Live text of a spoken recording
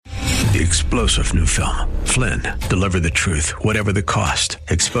The explosive new film, Flynn, deliver the truth, whatever the cost.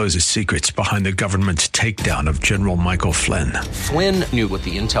 Exposes secrets behind the government's takedown of General Michael Flynn. Flynn knew what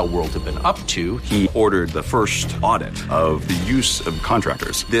the intel world had been up to. He ordered the first audit of the use of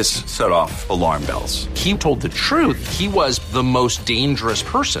contractors. This set off alarm bells. He told the truth. He was the most dangerous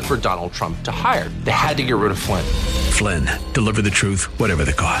person for Donald Trump to hire. They had to get rid of Flynn. Flynn, deliver the truth, whatever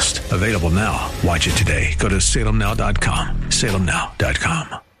the cost. Available now. Watch it today. Go to salemnow.com.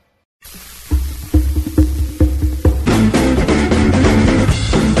 salemnow.com.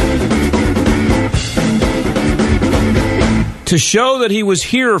 To show that he was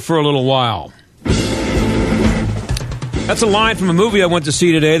here for a little while. That's a line from a movie I went to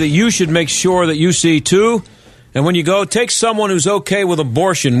see today that you should make sure that you see too. And when you go, take someone who's okay with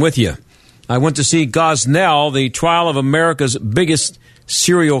abortion with you. I went to see Gosnell, the trial of America's biggest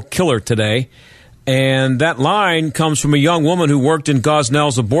serial killer today. And that line comes from a young woman who worked in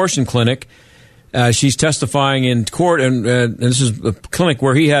Gosnell's abortion clinic. She's testifying in court, and this is a clinic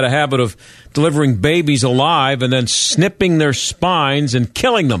where he had a habit of delivering babies alive and then snipping their spines and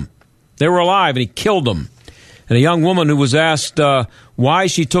killing them. They were alive, and he killed them. And a young woman who was asked why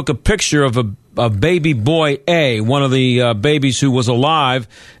she took a picture of a baby boy A, one of the babies who was alive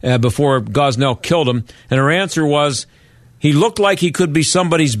before Gosnell killed him, and her answer was, he looked like he could be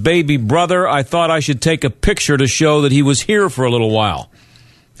somebody's baby brother. I thought I should take a picture to show that he was here for a little while.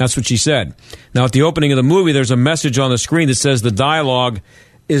 That's what she said. Now, at the opening of the movie, there's a message on the screen that says the dialogue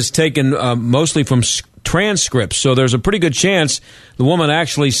is taken mostly from transcripts. So there's a pretty good chance the woman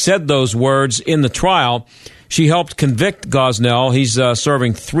actually said those words in the trial. She helped convict Gosnell. He's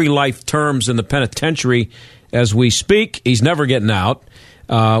serving 3 life terms in the penitentiary as we speak. He's never getting out.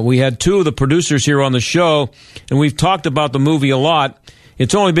 We had 2 of the producers here on the show, and we've talked about the movie a lot.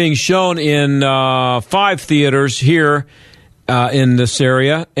 It's only being shown in 5 theaters here in this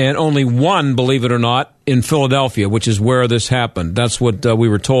area, and only 1, believe it or not, in Philadelphia, which is where this happened. That's what we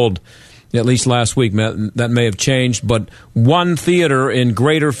were told, at least last week. That may have changed, but 1 theater in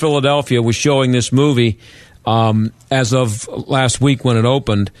greater Philadelphia was showing this movie as of last week when it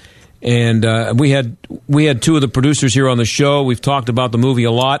opened. And we had 2 of the producers here on the show. We've talked about the movie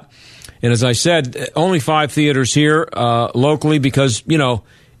a lot. And as I said, only 5 theaters here locally because, you know,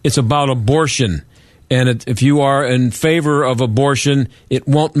 it's about abortion. And if you are in favor of abortion, it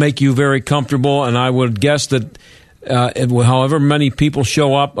won't make you very comfortable. And I would guess that however many people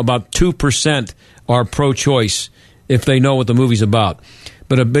show up, about 2% are pro-choice if they know what the movie's about.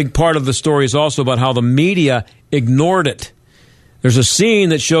 But a big part of the story is also about how the media ignored it. There's a scene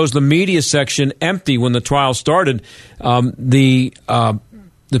that shows the media section empty when the trial started.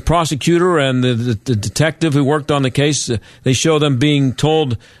 The prosecutor and the detective who worked on the case, they show them being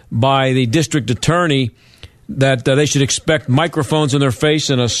told by the district attorney that they should expect microphones in their face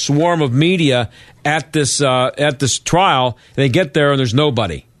and a swarm of media at this trial. They get there and there's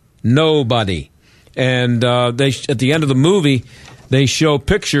nobody. And they at the end of the movie, they show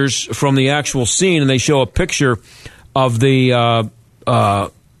pictures from the actual scene, and they show a picture of the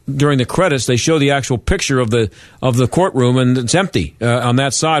during the credits, they show the actual picture of the courtroom, and it's empty on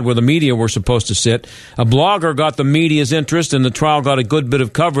that side where the media were supposed to sit. A blogger got the media's interest, and the trial got a good bit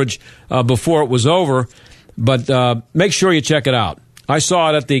of coverage before it was over. But make sure you check it out. I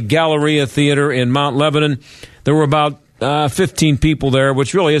saw it at the Galleria Theater in Mount Lebanon. There were about 15 people there,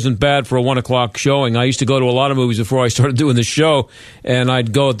 which really isn't bad for a 1 o'clock showing. I used to go to a lot of movies before I started doing the show, and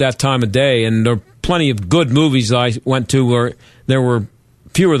I'd go at that time of day. And there are plenty of good movies I went to where there were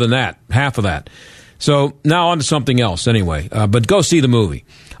fewer than that, half of that. So now on to something else anyway. But go see the movie.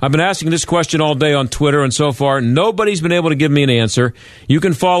 I've been asking this question all day on Twitter, and so far nobody's been able to give me an answer. You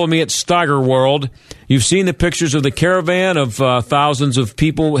can follow me at Steigerwald. You've seen the pictures of the caravan of thousands of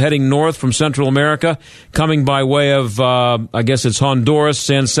people heading north from Central America, coming by way of, I guess it's Honduras,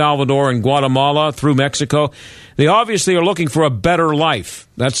 San Salvador, and Guatemala through Mexico. They obviously are looking for a better life.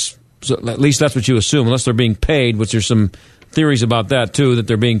 At least that's what you assume, unless they're being paid, which there's some theories about that, too, that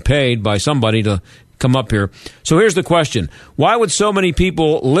they're being paid by somebody to come up here. So here's the question. Why would so many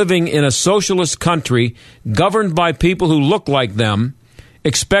people living in a socialist country, governed by people who look like them,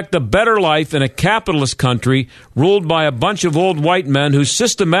 expect a better life in a capitalist country ruled by a bunch of old white men who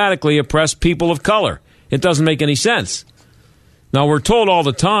systematically oppress people of color? It doesn't make any sense. Now, we're told all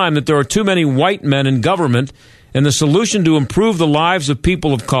the time that there are too many white men in government, and the solution to improve the lives of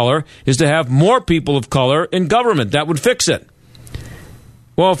people of color is to have more people of color in government. That would fix it.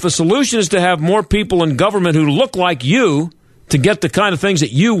 Well, if the solution is to have more people in government who look like you to get the kind of things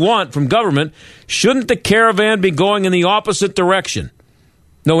that you want from government, shouldn't the caravan be going in the opposite direction?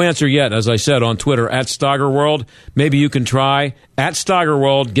 No answer yet, as I said, on Twitter, at Steigerwald. Maybe you can try at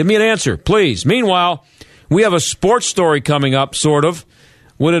Steigerwald. Give me an answer, please. Meanwhile, we have a sports story coming up, sort of.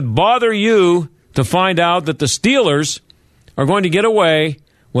 Would it bother you to find out that the Steelers are going to get away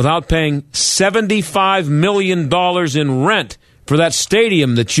without paying $75 million in rent for that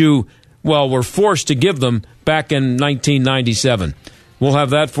stadium that you, were forced to give them back in 1997? We'll have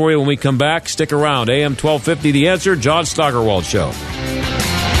that for you when we come back. Stick around. AM 1250, The Answer, John Steigerwald Show.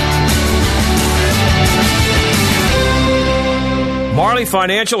 Marley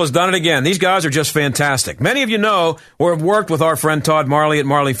Financial has done it again. These guys are just fantastic. Many of you know or have worked with our friend Todd Marley at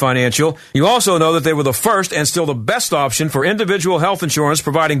Marley Financial. You also know that they were the first and still the best option for individual health insurance,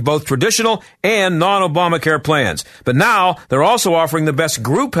 providing both traditional and non-Obamacare plans. But now they're also offering the best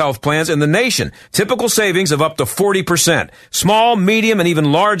group health plans in the nation. Typical savings of up to 40%. Small, medium, and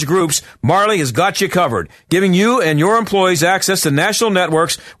even large groups, Marley has got you covered, giving you and your employees access to national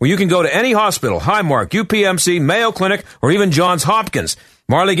networks where you can go to any hospital, Highmark, UPMC, Mayo Clinic, or even Johns Hopkins.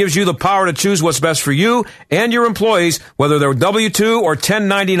 Marley gives you the power to choose what's best for you and your employees, whether they're W-2 or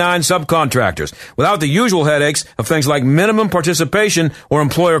 1099 subcontractors, without the usual headaches of things like minimum participation or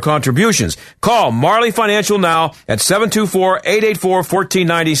employer contributions. Call Marley Financial now at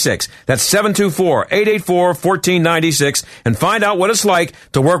 724-884-1496. That's 724-884-1496, and find out what it's like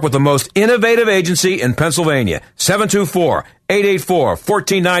to work with the most innovative agency in Pennsylvania.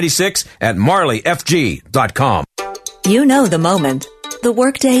 724-884-1496 at marleyfg.com. You know the moment. The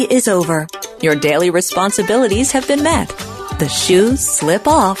workday is over. Your daily responsibilities have been met. The shoes slip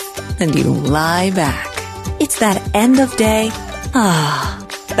off and you lie back. It's that end of day.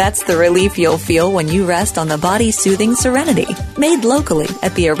 That's the relief you'll feel when you rest on the body-soothing Serenity, made locally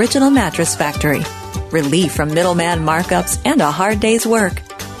at the Original Mattress Factory. Relief from middleman markups and a hard day's work.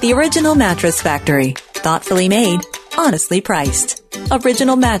 The Original Mattress Factory. Thoughtfully made, honestly priced.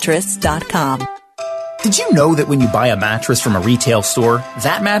 OriginalMattress.com. Did you know that when you buy a mattress from a retail store,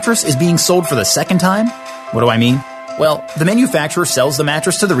 that mattress is being sold for the second time? What do I mean? Well, the manufacturer sells the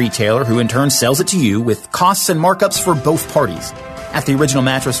mattress to the retailer, who in turn sells it to you with costs and markups for both parties. At the Original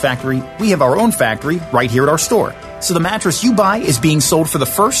Mattress Factory, we have our own factory right here at our store. So the mattress you buy is being sold for the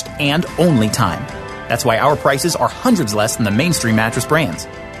first and only time. That's why our prices are hundreds less than the mainstream mattress brands.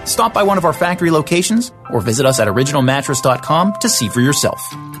 Stop by one of our factory locations or visit us at originalmattress.com to see for yourself.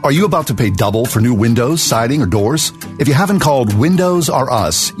 Are you about to pay double for new windows, siding, or doors? If you haven't called Windows R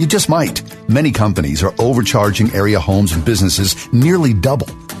Us, you just might. Many companies are overcharging area homes and businesses nearly double.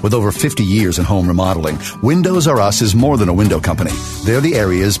 With over 50 years in home remodeling, Windows R Us is more than a window company. They're the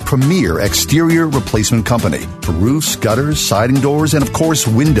area's premier exterior replacement company for roofs, gutters, siding, doors, and of course,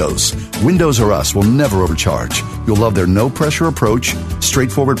 windows. Windows R Us will never overcharge. You'll love their no-pressure approach,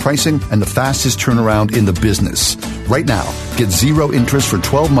 straightforward pricing, and the fastest turnaround in the business. Right now, get zero interest for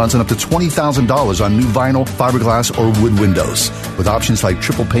 12 months and up to $20,000 on new vinyl, fiberglass, or wood windows. With options like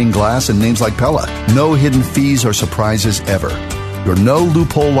triple pane glass and names like Pella. No hidden fees or surprises ever. Your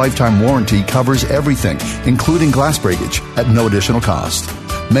no-loophole lifetime warranty covers everything, including glass breakage, at no additional cost.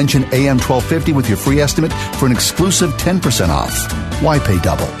 Mention AM 1250 with your free estimate for an exclusive 10% off. Why pay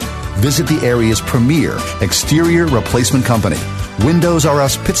double? Visit the area's premier exterior replacement company,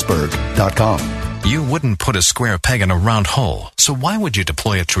 WindowsRUsPittsburgh.com. You wouldn't put a square peg in a round hole, so why would you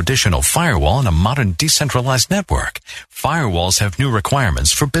deploy a traditional firewall in a modern decentralized network? Firewalls have new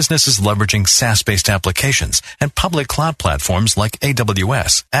requirements for businesses leveraging SaaS-based applications and public cloud platforms like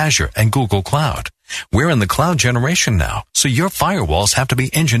AWS, Azure, and Google Cloud. We're in the cloud generation now, so your firewalls have to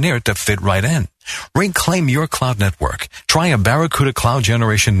be engineered to fit right in. Reclaim your cloud network. Try a Barracuda Cloud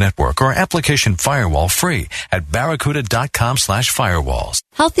Generation Network or application firewall free at barracuda.com/firewalls.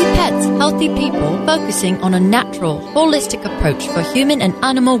 Healthy pets, healthy people, focusing on a natural, holistic approach for human and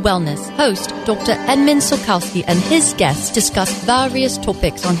animal wellness. Host Dr. Edmund Sokalski and his guests discuss various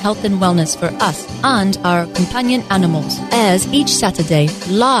topics on health and wellness for us and our companion animals. Airs each Saturday,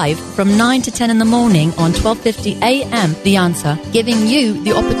 live from 9 to 10 in the morning on 12:50 a.m. The Answer, giving you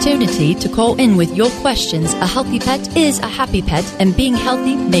the opportunity to call in with your questions. A healthy pet is a happy pet, and being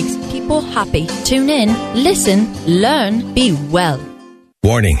healthy makes people happy. Tune in, listen, learn, be well.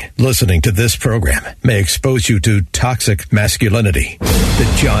 Warning, listening to this program may expose you to toxic masculinity. The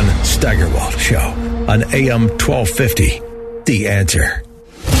John Steigerwald Show on AM 1250. The Answer.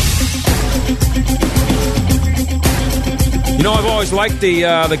 You know, I've always liked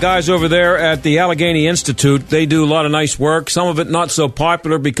the guys over there at the Allegheny Institute. They do a lot of nice work. Some of it not so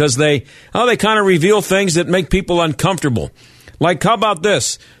popular because they kind of reveal things that make people uncomfortable. Like, how about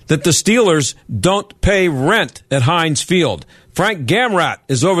this? That the Steelers don't pay rent at Heinz Field. Frank Gamrat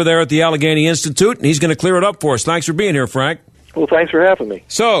is over there at the Allegheny Institute, and he's going to clear it up for us. Thanks for being here, Frank. Well, thanks for having me.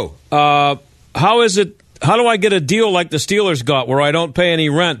 So, how is it? How do I get a deal like the Steelers got, where I don't pay any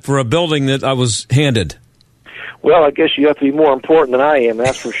rent for a building that I was handed? Well, I guess you have to be more important than I am,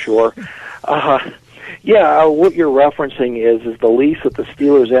 that's for sure. What you're referencing is the lease that the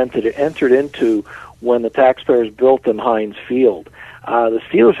Steelers entered into when the taxpayers built them Heinz Field. The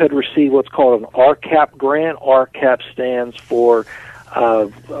Steelers had received what's called an RCAP grant. RCAP stands for,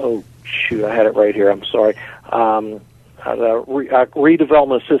 I had it right here, I'm sorry.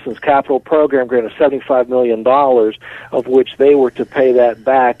 Redevelopment Assistance Capital Program grant of $75 million, of which they were to pay that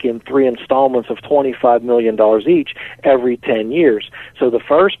back in 3 installments of $25 million each every 10 years. So the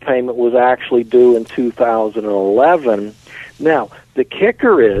first payment was actually due in 2011. Now, the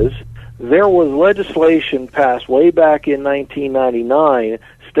kicker is there was legislation passed way back in 1999,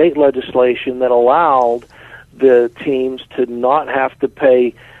 state legislation that allowed the teams to not have to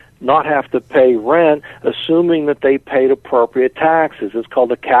pay rent, assuming that they paid appropriate taxes. It's called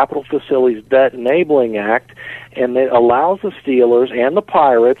the Capital Facilities Debt Enabling Act, and it allows the Steelers and the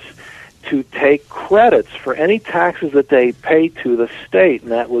Pirates to take credits for any taxes that they pay to the state,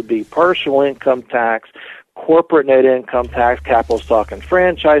 and that would be personal income tax, corporate net income tax, capital stock and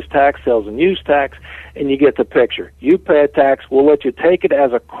franchise tax, sales and use tax, and you get the picture. You pay a tax, we'll let you take it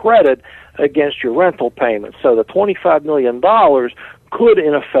as a credit against your rental payments. So the $25 million could,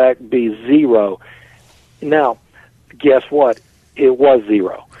 in effect, be zero. Now, guess what? It was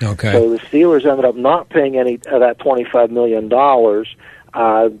zero. Okay. So the Steelers ended up not paying any of that $25 million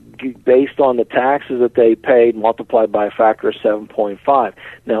based on the taxes that they paid multiplied by a factor of 7.5.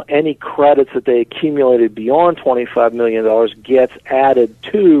 Now, any credits that they accumulated beyond $25 million gets added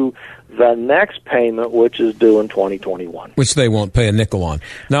to the next payment, which is due in 2021. Which they won't pay a nickel on.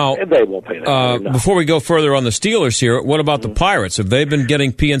 Now, they won't pay that. No. Before we go further on the Steelers here, what about the Pirates? Have they been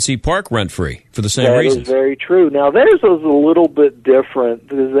getting PNC Park rent-free for the same reasons? That is very true. Now, theirs is a little bit different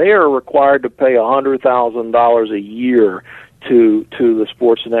because they are required to pay $100,000 a year to the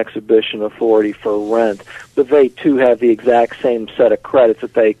Sports and Exhibition Authority for rent, but they too have the exact same set of credits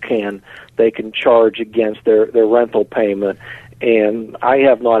that they can charge against their rental payment. And I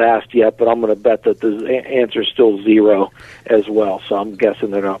have not asked yet, but I'm going to bet that the answer is still zero as well. So I'm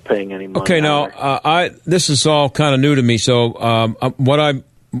guessing they're not paying any money. Okay, now this is all kind of new to me. So what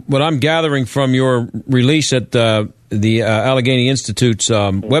I'm gathering from your release at the Allegheny Institute's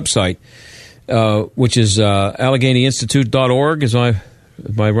website, which is AlleghenyInstitute.org, am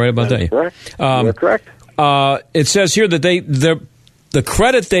I right about that? Correct. You're correct. It says here that the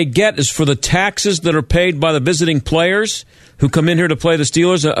credit they get is for the taxes that are paid by the visiting players who come in here to play the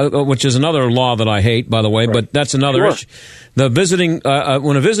Steelers, which is another law that I hate, by the way, but that's another issue. The visiting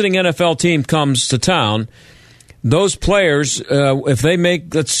when a visiting NFL team comes to town, those players, if they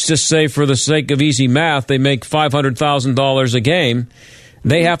make, let's just say for the sake of easy math, they make $500,000 a game,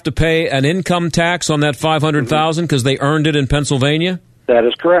 they have to pay an income tax on that $500,000 because they earned it in Pennsylvania? That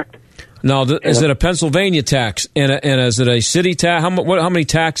is correct. Now, is it a Pennsylvania tax, and is it a city tax? How many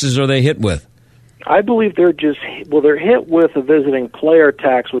taxes are they hit with? I believe they're hit with a visiting player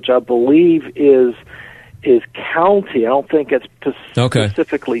tax, which I believe is county. I don't think it's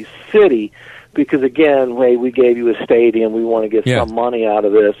specifically city, because again, we gave you a stadium, we want to get some money out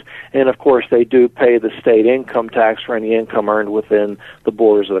of this, and of course they do pay the state income tax for any income earned within the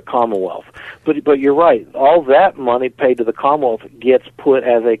borders of the Commonwealth. But you're right, all that money paid to the Commonwealth gets put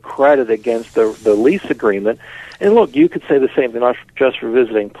as a credit against the lease agreement. And look, you could say the same thing, not just for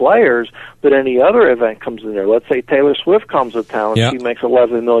visiting players, but any other event comes in there. Let's say Taylor Swift comes to town and she makes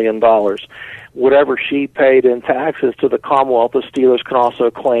 $11 million. Whatever she paid in taxes to the Commonwealth, the Steelers can also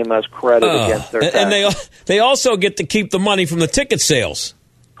claim as credit against their taxes. And they also get to keep the money from the ticket sales.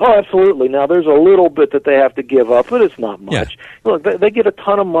 Oh, absolutely. Now, there's a little bit that they have to give up, but it's not much. Yeah. Look, they get a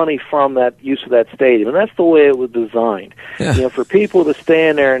ton of money from that use of that stadium, and that's the way it was designed. Yeah. For people to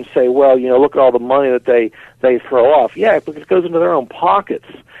stand there and say, well, look at all the money that they throw off. Yeah, because it goes into their own pockets.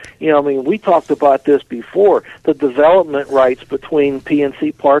 We talked about this before, the development rights between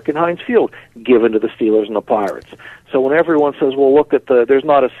PNC Park and Heinz Field given to the Steelers and the Pirates. So when everyone says, well, look at there's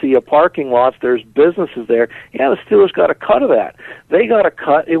not a sea of parking lots, there's businesses there, the Steelers got a cut of that. They got a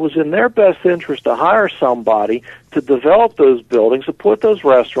cut. It was in their best interest to hire somebody to develop those buildings, to put those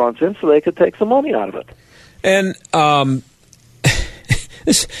restaurants in so they could take some money out of it. And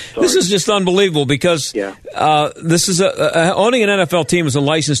this is just unbelievable because this is owning an NFL team is a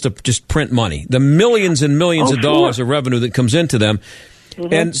license to just print money. The millions and millions of dollars of revenue that comes into them.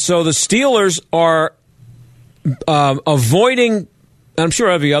 Mm-hmm. And so the Steelers are avoiding, I'm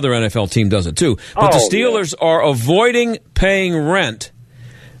sure every other NFL team does it too, but the Steelers are avoiding paying rent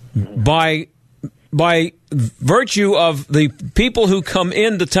by by virtue of the people who come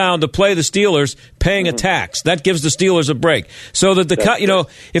into town to play the Steelers paying a tax. That gives the Steelers a break. So that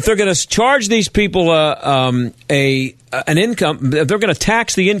if they're going to charge these people an income, if they're going to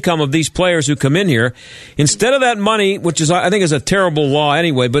tax the income of these players who come in here, instead of that money, which is I think is a terrible law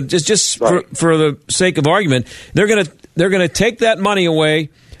anyway, but just for the sake of argument, they're going to take that money away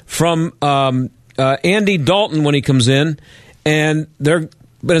from Andy Dalton when he comes in, and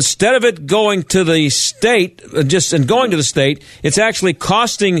but instead of it going to the state, it's actually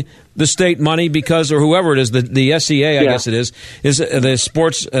costing the state money because, or whoever it is, the SEA, I guess it is the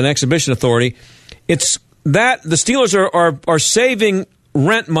Sports and Exhibition Authority. It's that the Steelers are saving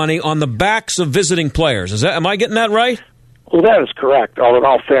rent money on the backs of visiting players. Am I getting that right? Well, that is correct. Although, in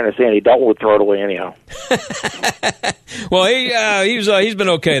all fairness, Andy Dalton would throw it away anyhow. Well, he's been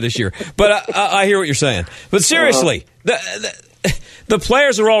okay this year, but I hear what you're saying. But seriously, the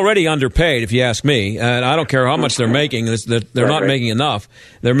players are already underpaid, if you ask me, and I don't care how much they're making. They're not making enough.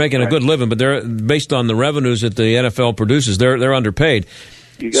 They're making a good living, but they're based on the revenues that the NFL produces. They're underpaid.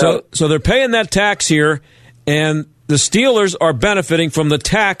 So they're paying that tax here, and the Steelers are benefiting from the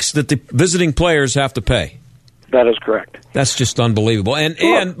tax that the visiting players have to pay. That is correct. That's just unbelievable.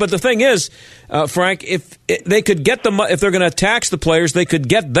 But the thing is, Frank, if they could get if they're going to tax the players, they could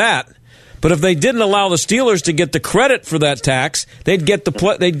get that. But if they didn't allow the Steelers to get the credit for that tax, they'd get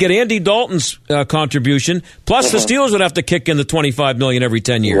Andy Dalton's contribution. Plus, the Steelers would have to kick in the $25 million every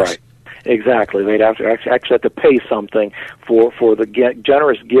 10 years. Right. Exactly. They'd have to actually have to pay something for the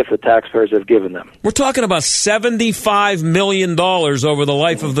generous gift the taxpayers have given them. We're talking about $75 million over the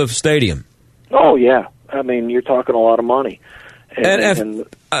life of the stadium. Oh, yeah. I mean, you're talking a lot of money. And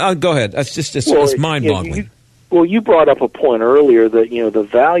go ahead. It's mind-boggling. You brought up a point earlier that, the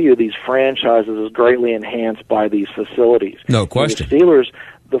value of these franchises is greatly enhanced by these facilities. No question. The Steelers,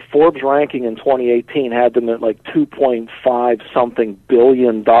 the Forbes ranking in 2018 had them at like $2.5-something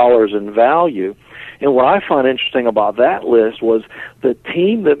billion in value. And what I find interesting about that list was the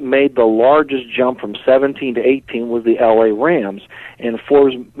team that made the largest jump from 17 to 18 was the L.A. Rams. And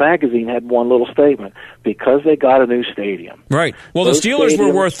Forbes magazine had one little statement: because they got a new stadium. Right. Well, the Steelers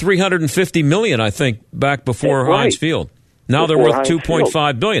were worth $350 million, I think, back before Heinz Field. Now they're worth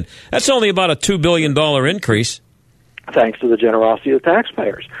 $2.5 billion. That's only about a $2 billion increase. Thanks to the generosity of the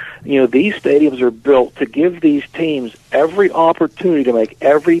taxpayers. These stadiums are built to give these teams every opportunity to make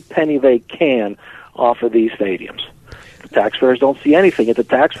every penny they can off of these stadiums. The taxpayers don't see anything, yet the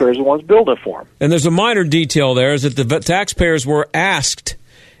taxpayers are the ones building it for them. And there's a minor detail there, is that the taxpayers were asked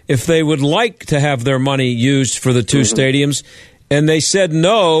if they would like to have their money used for the two stadiums, and they said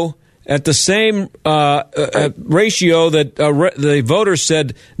no at the same ratio that the voters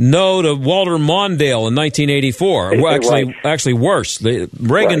said no to Walter Mondale in 1984. Well, actually worse.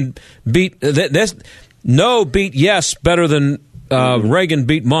 Reagan beat beat yes better than Reagan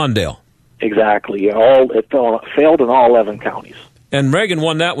beat Mondale. Exactly. It failed in all 11 counties. And Reagan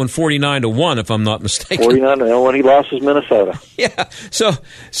won that one 49-1, if I'm not mistaken. 49-1 when he lost his Minnesota. Yeah. So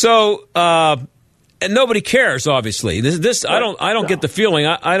and nobody cares. Obviously, this I don't get the feeling.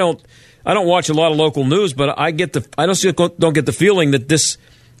 I don't watch a lot of local news, but I don't get the feeling that this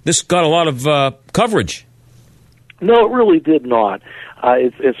got a lot of coverage. No, it really did not.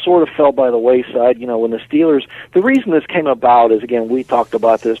 It sort of fell by the wayside. When the Steelers, the reason this came about is, again, we talked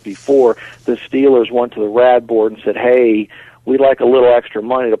about this before, the Steelers went to the RAD board and said, hey, we'd like a little extra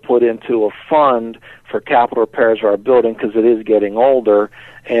money to put into a fund for capital repairs of our building because it is getting older.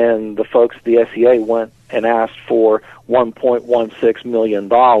 And the folks at the SEA went and asked for $1.16 million.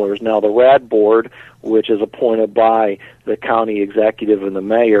 Now, the RAD board, which is appointed by the county executive and the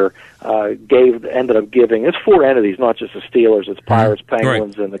mayor, ended up giving, it's 4 entities, not just the Steelers, it's Pirates,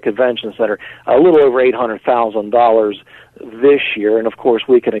 Penguins, and the Convention Center, a little over $800,000 this year. And, of course,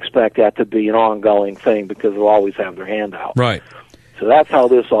 we can expect that to be an ongoing thing because they'll always have their hand out. Right. So that's how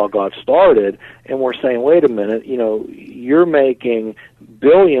this all got started. And we're saying, wait a minute, you're making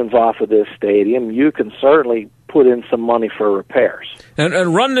billions off of this stadium. You can certainly put in some money for repairs.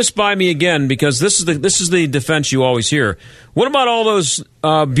 And run this by me again, because this is the defense you always hear. What about all those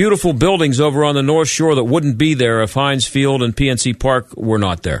beautiful buildings over on the North Shore that wouldn't be there if Heinz Field and PNC Park were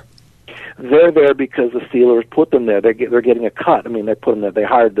not there? They're there because the Steelers put them there. They're getting a cut. I mean, they put them there. They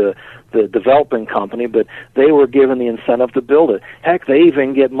hired the development company, but they were given the incentive to build it. Heck, they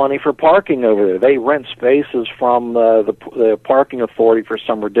even get money for parking over there. They rent spaces from the parking authority for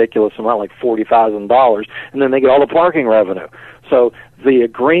some ridiculous amount, like $40,000, and then they get all the parking revenue. So the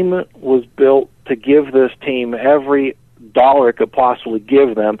agreement was built to give this team every dollar it could possibly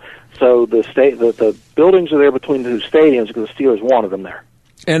give them. So the buildings are there between the two stadiums because the Steelers wanted them there.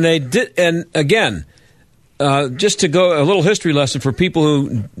 And they did, and again, just to go a little history lesson for people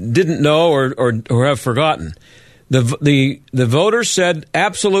who didn't know or have forgotten. The voters said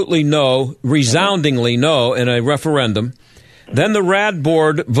absolutely no, resoundingly no, in a referendum. Then the RAD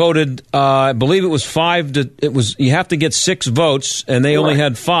board voted. I believe it was 5 to. It was you have to get 6 votes, and they only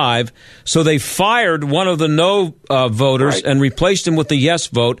had 5. So they fired one of the no voters and replaced him with the yes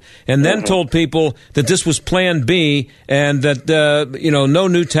vote, and then told people that this was Plan B and that no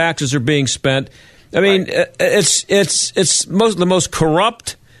new taxes are being spent. I mean, it's the most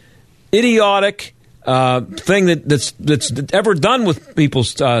corrupt, idiotic thing that's ever done with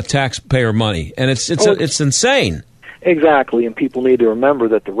people's taxpayer money, and it's insane. Exactly, and people need to remember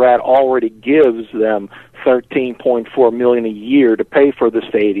that the RAD already gives them $13.4 million a year to pay for the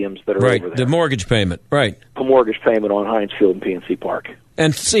stadiums that are over there. The mortgage payment, right? A mortgage payment on Heinz Field and PNC Park.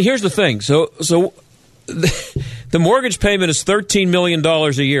 And see, here's the thing. So the mortgage payment is $13 million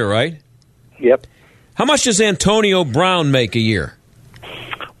a year, right? Yep. How much does Antonio Brown make a year?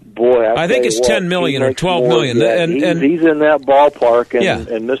 Boy, I think it's $10 million or $12 million. And he's in that ballpark, and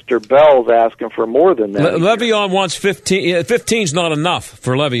Mr. Bell's asking for more than that. Le'Veon wants 15. 15's not enough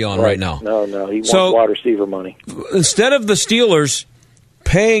for Le'Veon right now. No, he wants wide receiver money. Instead of the Steelers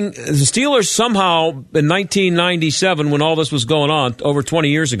somehow in 1997, when all this was going on, over 20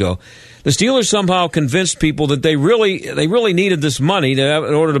 years ago, the Steelers somehow convinced people that they really needed this money in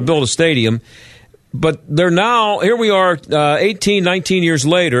order to build a stadium. But they're now, here we are, 18, 19 years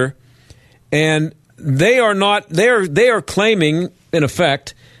later, and they are claiming, in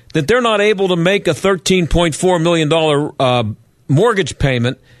effect, that they're not able to make a $13.4 million mortgage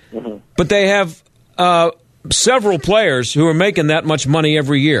payment, but they have several players who are making that much money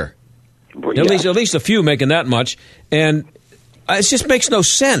every year. At least a few making that much, and it just makes no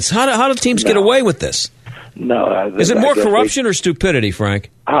sense. How do teams get away with this? No. Is it more corruption or stupidity, Frank?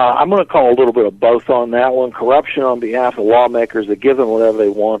 I'm going to call a little bit of both on that one. Corruption on behalf of lawmakers that give them whatever they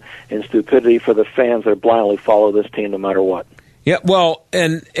want, and stupidity for the fans that blindly follow this team no matter what. Yeah, well,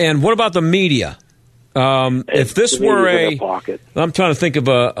 and what about the media? If this were I'm trying to think of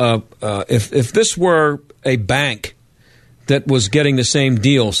if this were a bank that was getting the same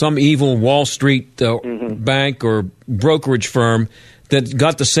deal, some evil Wall Street bank or brokerage firm that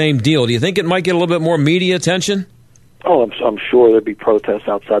got the same deal, do you think it might get a little bit more media attention? Oh, I'm sure there'd be protests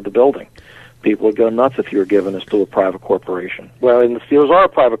outside the building. People would go nuts if you were giving this to a private corporation. Well, and the Steelers are a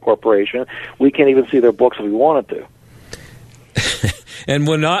private corporation. We can't even see their books if we wanted to. And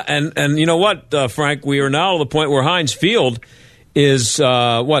we're not. And you know what, Frank? We are now at the point where Heinz Field is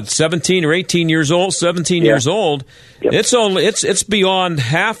 17 or 18 years old. 17 years old. Yep. It's beyond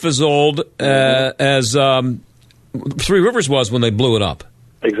half as old as Three Rivers was when they blew it up.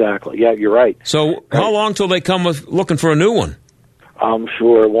 Exactly. Yeah, you're right. So how long till they come looking for a new one? I'm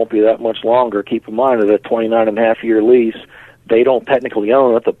sure it won't be that much longer. Keep in mind that a 29.5-year lease, they don't technically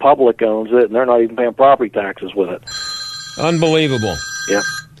own it. The public owns it, and they're not even paying property taxes with it. Unbelievable. Yeah.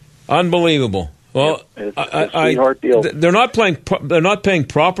 Unbelievable. Well, it's a sweetheart deal. They're not paying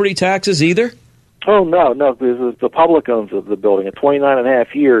property taxes either? Oh, no, because the public owns the building. At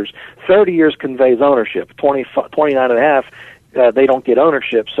 29.5 years, 30 years conveys ownership. 29.5, they don't get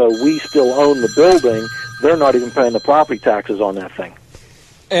ownership, so we still own the building. They're not even paying the property taxes on that thing.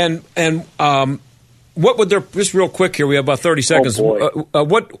 And what would just real quick here, we have about 30 seconds. Oh,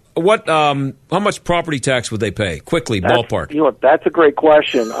 boy. How much property tax would they pay? Quickly, ballpark. You know, that's a great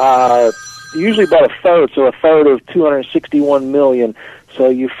question. Usually about a third, so a third of $261 million. So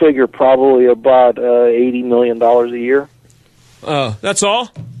you figure probably about $80 million a year. That's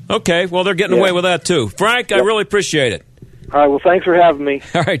all? Okay, well, they're getting away with that, too. Frank, I really appreciate it. All right, well, thanks for having me.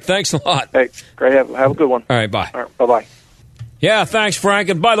 All right, thanks a lot. Hey, great. Have a good one. All right, bye. All right, bye-bye. Yeah, thanks, Frank.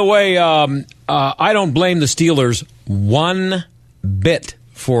 And by the way, I don't blame the Steelers one bit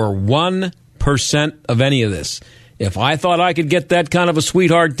for 1% of any of this. If I thought I could get that kind of a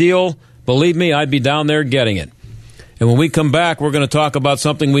sweetheart deal, believe me, I'd be down there getting it. And when we come back, we're going to talk about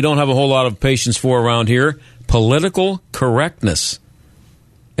something we don't have a whole lot of patience for around here, political correctness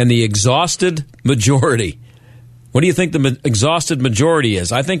and the exhausted majority. What do you think the exhausted majority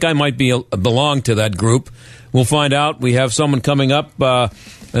is? I think I might belong to that group. We'll find out. We have someone coming up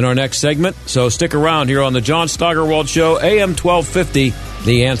in our next segment. So stick around here on the John Steigerwald Show, AM 1250,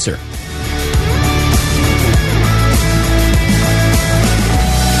 The Answer.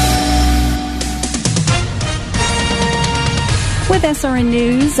 With With SRN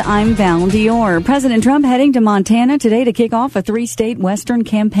News, I'm Val Dior. President Trump heading to Montana today to kick off a 3-state Western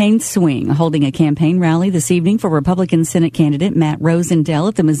campaign swing, holding a campaign rally this evening for Republican Senate candidate Matt Rosendale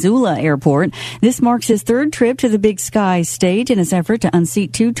at the Missoula airport. This marks his third trip to the Big Sky state in his effort to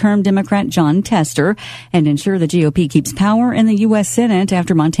unseat two-term Democrat John Tester and ensure the GOP keeps power in the U.S. Senate.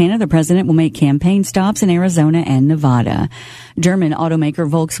 After Montana, the president will make campaign stops in Arizona and Nevada. German automaker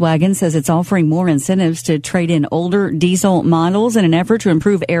Volkswagen says it's offering more incentives to trade in older diesel models in an effort to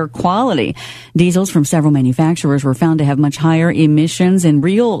improve air quality. Diesels from several manufacturers were found to have much higher emissions in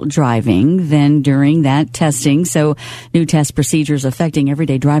real driving than during that testing. So new test procedures affecting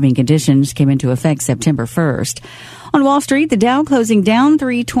everyday driving conditions came into effect September 1st. On Wall Street, the Dow closing down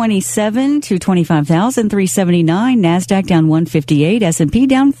 327 to 25,379. NASDAQ down 158. S&P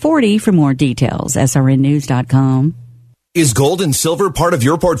down 40. For more details, srnnews.com. Is gold and silver part of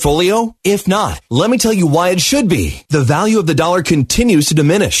your portfolio? If not, let me tell you why it should be. The value of the dollar continues to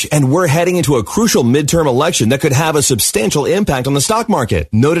diminish, and we're heading into a crucial midterm election that could have a substantial impact on the stock market.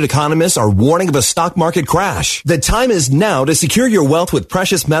 Noted economists are warning of a stock market crash. The time is now to secure your wealth with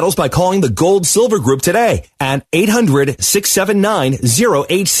precious metals by calling the Gold Silver Group today at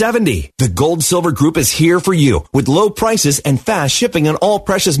 800-679-0870. The Gold Silver Group is here for you with low prices and fast shipping on all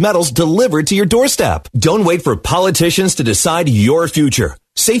precious metals delivered to your doorstep. Don't wait for politicians to decide your future.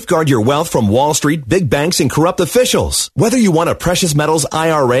 Safeguard your wealth from Wall Street, big banks, and corrupt officials. Whether you want a precious metals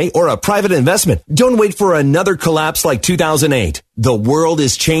IRA or a private investment, don't wait for another collapse like 2008. The world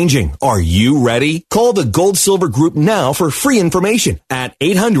is changing. Are you ready? Call the Gold Silver Group now for free information at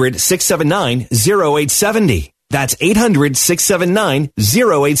 800-679-0870. That's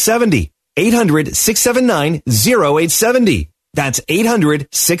 800-679-0870. 800-679-0870. That's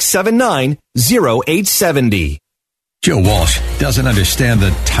 800-679-0870. Joe Walsh doesn't understand the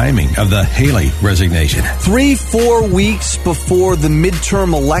timing of the Haley resignation. 3-4 weeks before the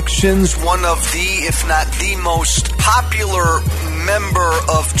midterm elections, one of the, if not the most popular member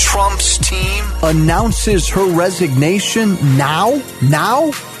of Trump's team announces her resignation now?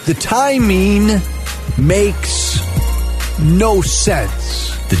 The timing makes no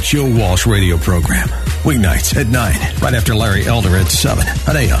sense. The Joe Walsh radio program. Weeknights at 9, right after Larry Elder at 7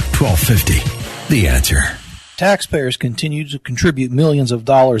 on AM 1250. The Answer. Taxpayers continue to contribute millions of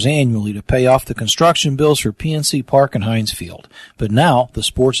dollars annually to pay off the construction bills for PNC Park and Heinz Field. But now, the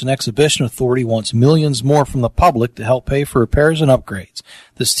Sports and Exhibition Authority wants millions more from the public to help pay for repairs and upgrades.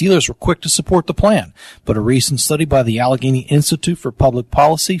 The Steelers were quick to support the plan, but a recent study by the Allegheny Institute for Public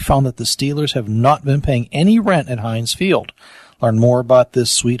Policy found that the Steelers have not been paying any rent at Heinz Field. Learn more about this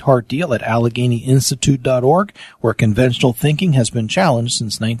sweetheart deal at AlleghenyInstitute.org, where conventional thinking has been challenged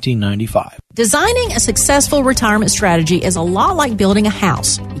since 1995. Designing a successful retirement strategy is a lot like building a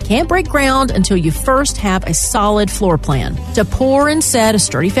house. You can't break ground until you first have a solid floor plan. To pour and set a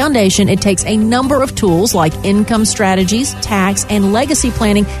sturdy foundation, it takes a number of tools like income strategies, tax and legacy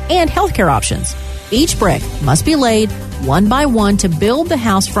planning, and healthcare options. Each brick must be laid one by one to build the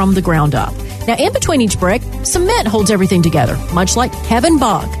house from the ground up. Now, in between each brick, cement holds everything together, much like Kevin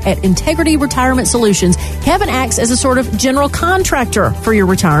Bach at Integrity Retirement Solutions. Kevin acts as a sort of general contractor for your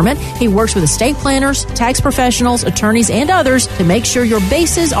retirement. He works with estate planners, tax professionals, attorneys, and others to make sure your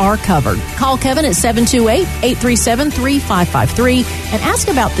bases are covered. Call Kevin at 728-837-3553 and ask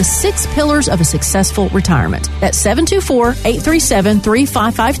about the 6 pillars of a successful retirement. That's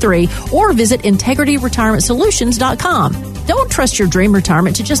 724-837-3553 or visit IntegrityRetirementSolutions.com. Don't trust your dream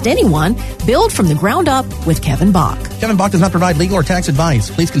retirement to just anyone. Build from the ground up with Kevin Bach. Kevin Bach does not provide legal or tax advice.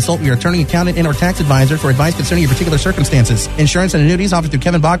 Please consult with your attorney, accountant, and or tax advisor for advice concerning your particular circumstances. Insurance and annuities offered through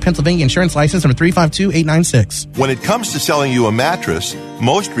Kevin Bach, Pennsylvania Insurance License number 352896. When it comes to selling you a mattress,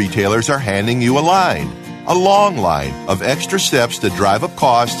 most retailers are handing you a long line of extra steps that drive up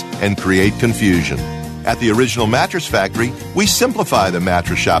costs and create confusion. At the Original Mattress Factory, we simplify the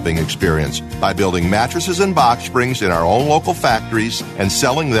mattress shopping experience by building mattresses and box springs in our own local factories and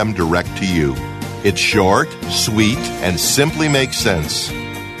selling them direct to you. It's short, sweet, and simply makes sense.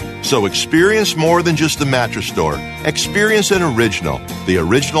 So experience more than just the mattress store. Experience an original, the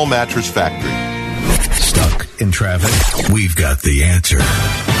Original Mattress Factory. Stuck in traffic? We've got the answer.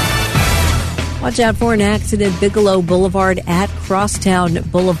 Watch out for an accident, Bigelow Boulevard at Crosstown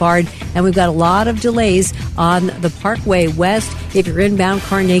Boulevard. And we've got a lot of delays on the Parkway West. If you're inbound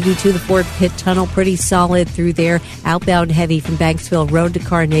Carnegie to the Fort Pitt Tunnel, pretty solid through there. Outbound heavy from Banksville Road to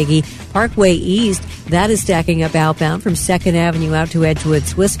Carnegie. Parkway East, that is stacking up outbound from 2nd Avenue out to Edgewood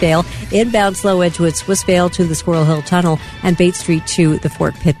Swissvale. Inbound slow Edgewood Swissvale to the Squirrel Hill Tunnel and Bates Street to the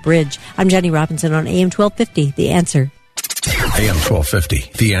Fort Pitt Bridge. I'm Jenny Robinson on AM 1250, The Answer. AM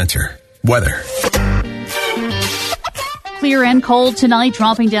 1250, The Answer. Weather. clear and cold tonight,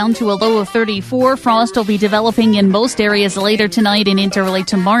 dropping down to a low of 34. Frost will be developing in most areas later tonight and into early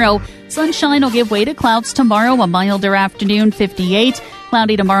tomorrow. Sunshine will give way to clouds tomorrow, a milder afternoon, 58.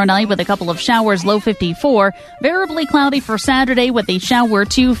 Cloudy tomorrow night with a couple of showers, low 54. Variably cloudy for Saturday with a shower,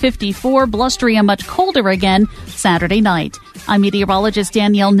 54. Blustery and much colder again Saturday night. I'm meteorologist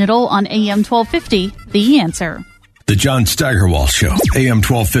Danielle Niddle on AM 1250, The Answer. The John Steigerwald Show, AM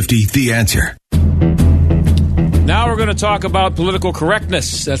 1250, The Answer. Now we're going to talk about political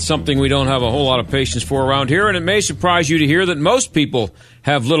correctness. That's something we don't have a whole lot of patience for around here, and it may surprise you to hear that most people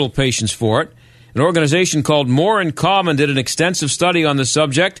have little patience for it. An organization called More in Common did an extensive study on the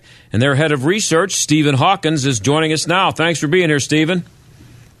subject, and their head of research, Stephen Hawkins, is joining us now. Thanks for being here, Stephen.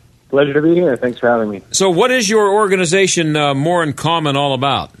 Pleasure to be here. Thanks for having me. So what is your organization, More in Common, all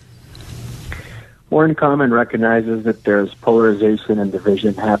about? More in Common recognizes that there's polarization and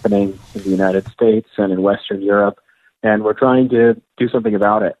division happening in the United States and in Western Europe, and we're trying to do something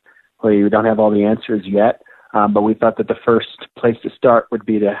about it. We don't have all the answers yet, but we thought that the first place to start would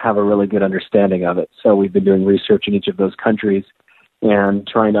be to have a really good understanding of it. So we've been doing research in each of those countries and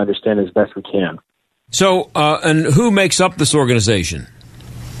trying to understand as best we can. So, and who makes up this organization?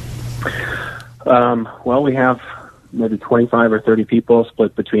 Well, we have maybe 25 or 30 people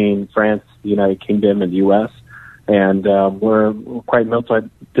split between France, the United Kingdom, and the U.S., and we're quite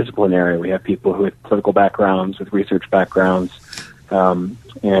multidisciplinary. We have people who have political backgrounds, with research backgrounds,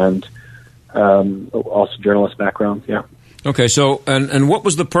 and also journalist backgrounds, yeah. Okay, so, and what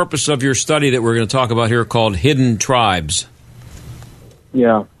was the purpose of your study that we're going to talk about here called Hidden Tribes?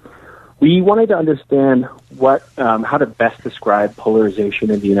 Yeah. We wanted to understand how to best describe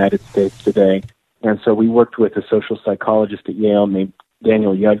polarization in the United States today. And so we worked with a social psychologist at Yale named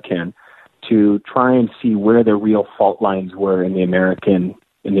Daniel Yudkin to try and see where the real fault lines were in the American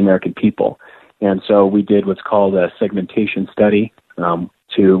people. And so we did what's called a segmentation study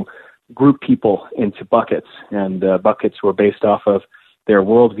to group people into buckets. And the buckets were based off of their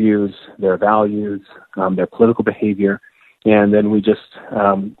worldviews, their values, their political behavior. And then we just,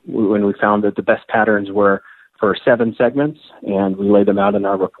 when we found that the best patterns were for 7 segments, and we laid them out in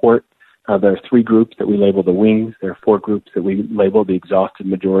our report. There are 3 groups that we label the wings. There are 4 groups that we label the exhausted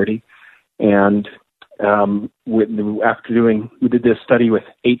majority. And we did this study with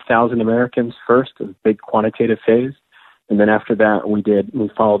 8,000 Americans first, a big quantitative phase. And then after that, we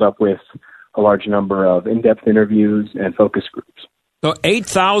followed up with a large number of in-depth interviews and focus groups. So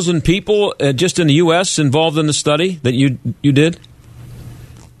 8,000 people just in the U.S. involved in the study that you did?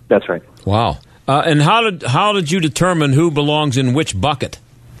 That's right. Wow. And how did you determine who belongs in which bucket?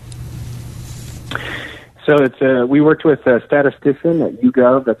 So we worked with a statistician at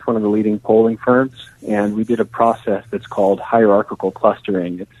YouGov. That's one of the leading polling firms, and we did a process that's called hierarchical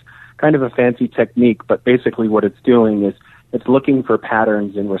clustering. It's kind of a fancy technique, but basically what it's doing is it's looking for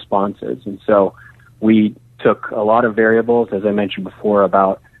patterns in responses. And so we took a lot of variables, as I mentioned before,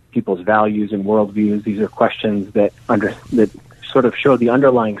 about people's values and worldviews. These are questions that sort of show the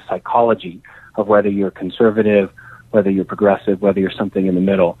underlying psychology of whether you're conservative, whether you're progressive, whether you're something in the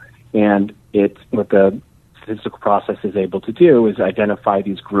middle. And what the statistical process is able to do is identify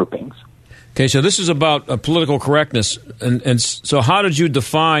these groupings. Okay, so this is about political correctness. And so how did you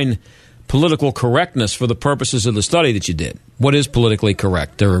define political correctness for the purposes of the study that you did? What is politically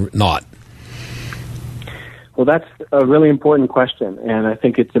correct or not? Well, that's a really important question, and I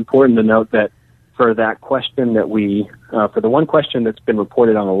think it's important to note that for that question for the one question that's been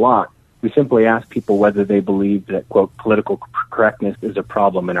reported on a lot, we simply asked people whether they believed that, quote, political correctness is a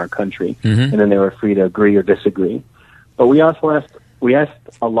problem in our country, and then they were free to agree or disagree. But we also asked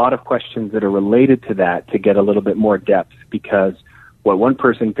a lot of questions that are related to that to get a little bit more depth, because what one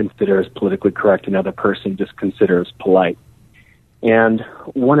person considers politically correct, another person just considers polite. And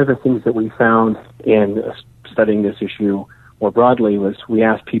one of the things that we found in studying this issue more broadly was we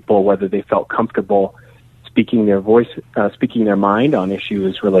asked people whether they felt comfortable speaking their mind on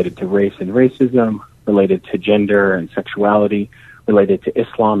issues related to race and racism, related to gender and sexuality, related to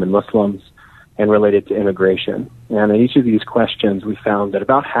Islam and Muslims, and related to immigration. And in each of these questions, we found that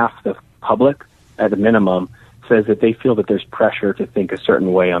about half the public, at a minimum, says that they feel that there's pressure to think a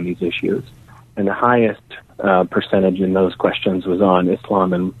certain way on these issues. And the highest percentage in those questions was on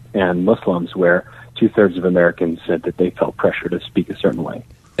Islam and Muslims, where 2/3 of Americans said that they felt pressure to speak a certain way.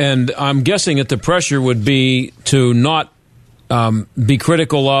 And I'm guessing that the pressure would be to not be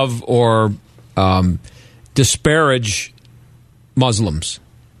critical of or disparage Muslims.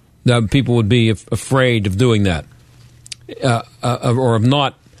 That people would be afraid of doing that, or of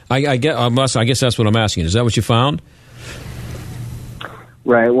not. I guess that's what I'm asking. Is that what you found?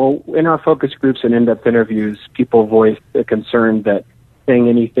 Right. Well, in our focus groups and in-depth interviews, people voiced a concern that saying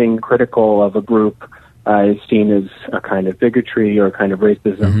anything critical of a group is seen as a kind of bigotry or a kind of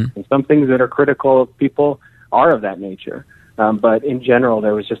racism. And some things that are critical of people are of that nature. But in general,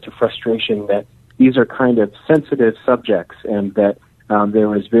 there was just a frustration that these are kind of sensitive subjects, and that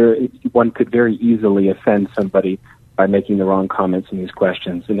one could very easily offend somebody by making the wrong comments in these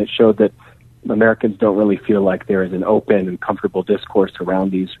questions. And it showed that Americans don't really feel like there is an open and comfortable discourse around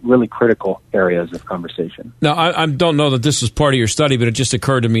these really critical areas of conversation. Now, I don't know that this was part of your study, but it just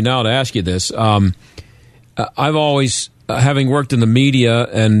occurred to me now to ask you this. I've always, having worked in the media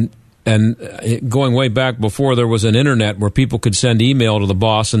and going way back before there was an internet where people could send email to the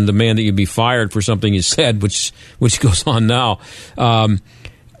boss and demand that you be fired for something you said, which goes on now.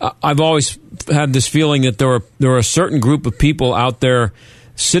 I've always had this feeling that there are a certain group of people out there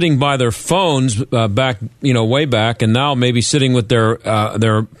sitting by their phones way back, and now maybe sitting with their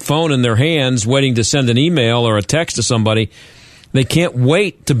phone in their hands, waiting to send an email or a text to somebody. They can't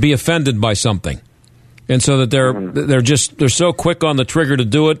wait to be offended by something. And so that they're so quick on the trigger to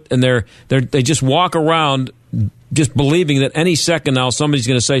do it, and they just walk around just believing that any second now somebody's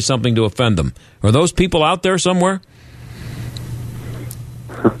going to say something to offend them. Are those people out there somewhere?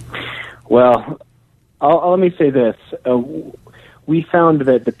 Well, let me say this. We found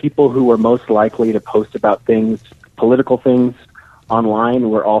that the people who were most likely to post about things, political things, online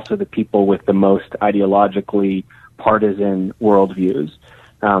were also the people with the most ideologically partisan worldviews.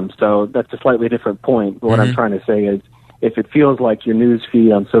 So that's a slightly different point. But what I'm trying to say is, if it feels like your news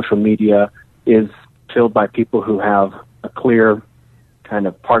feed on social media is filled by people who have a clear kind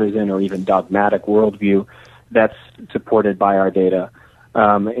of partisan or even dogmatic worldview, that's supported by our data.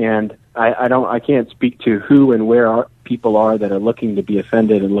 And I can't speak to who and where people are that are looking to be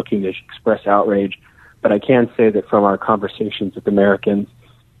offended and looking to express outrage, but I can say that from our conversations with Americans,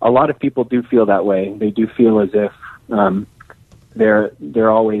 a lot of people do feel that way. They do feel as if they're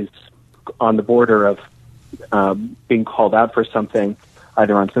always on the border of being called out for something,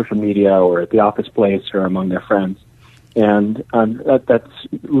 either on social media or at the office place or among their friends. And that's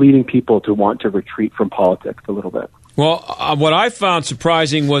leading people to want to retreat from politics a little bit. Well, what I found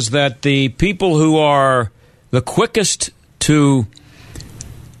surprising was that the people who are the quickest to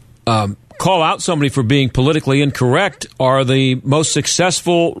call out somebody for being politically incorrect are the most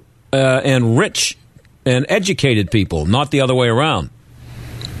successful and rich and educated people, not the other way around.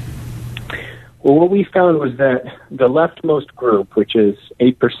 Well, what we found was that the leftmost group, which is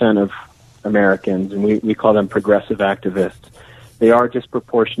 8% of Americans, and we call them progressive activists, they are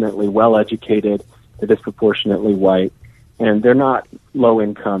disproportionately well-educated, they're disproportionately white, and they're not low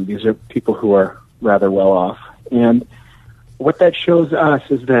income. These are people who are rather well off. And what that shows us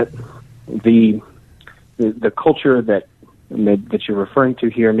is that the culture that you're referring to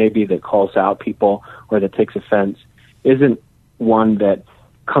here, maybe that calls out people or that takes offense, isn't one that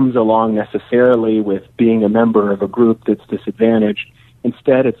comes along necessarily with being a member of a group that's disadvantaged.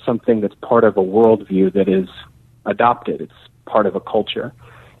 Instead, it's something that's part of a worldview that is adopted. It's part of a culture.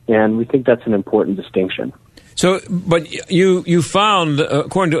 And we think that's an important distinction. So, but you found,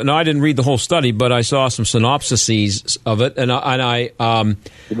 according to, and I didn't read the whole study, but I saw some synopsises of it, and I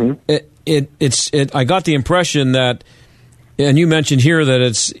got the impression that, and you mentioned here that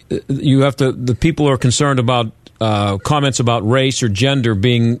the people are concerned about comments about race or gender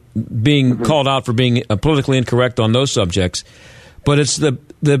being called out for being politically incorrect on those subjects, but it's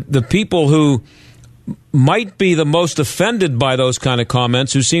the people who might be the most offended by those kind of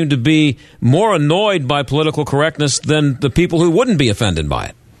comments who seem to be more annoyed by political correctness than the people who wouldn't be offended by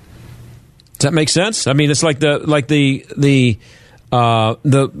it. Does that make sense? I mean, it's like the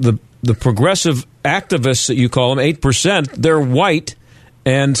progressive activists that you call them, 8%. They're white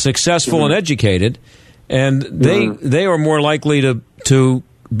and successful and educated, and they are more likely to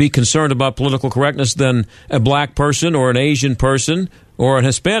be concerned about political correctness than a black person or an Asian person or a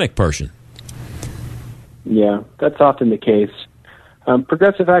Hispanic person. Yeah, that's often the case.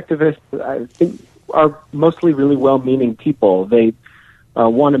 Progressive activists, I think, are mostly really well-meaning people. They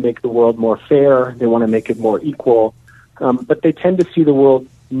want to make the world more fair. They want to make it more equal. But they tend to see the world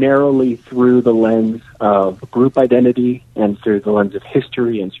narrowly through the lens of group identity and through the lens of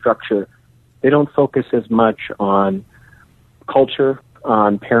history and structure. They don't focus as much on culture,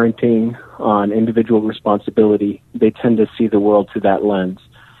 on parenting, on individual responsibility. They tend to see the world through that lens.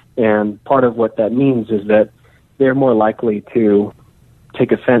 And part of what that means is that they're more likely to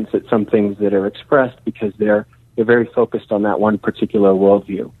take offense at some things that are expressed because they're very focused on that one particular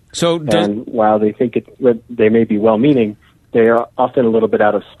worldview. And while they think they may be well-meaning, they are often a little bit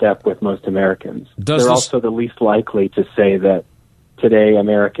out of step with most Americans. They're also the least likely to say that today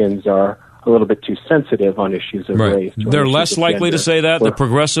Americans are a little bit too sensitive on issues of race. They're less likely to say that, the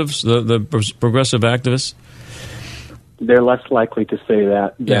progressives, the progressive activists? They're less likely to say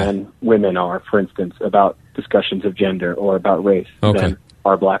that than women are, for instance, about discussions of gender or about race than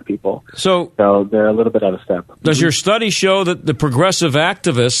are black people. So they're a little bit out of step. Does your study show that the progressive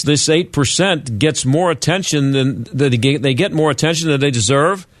activists, this 8%, gets more attention than they get more attention than they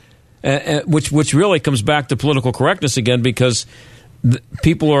deserve? Which really comes back to political correctness again, because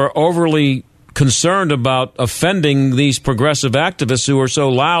people are overly concerned about offending these progressive activists who are so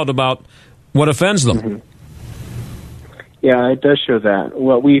loud about what offends them. Mm-hmm. Yeah, it does show that.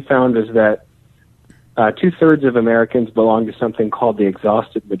 What we found is that 2/3 of Americans belong to something called the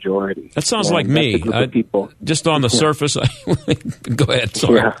exhausted majority. That sounds like me. People. Just on the surface. Go ahead.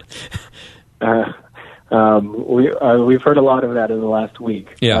 Sorry. Yeah. We've heard a lot of that in the last week.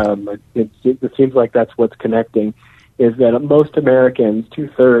 Yeah. It seems like that's what's connecting, is that most Americans,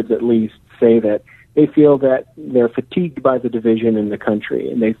 2/3 at least, say that they feel that they're fatigued by the division in the country,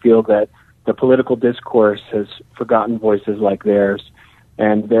 and they feel that the political discourse has forgotten voices like theirs,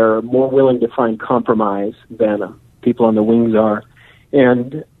 and they're more willing to find compromise than people on the wings are.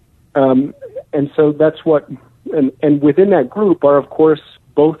 And so that's what, and within that group are, of course,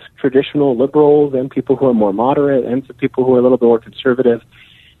 both traditional liberals and people who are more moderate and some people who are a little bit more conservative.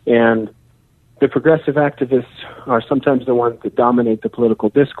 And the progressive activists are sometimes the ones that dominate the political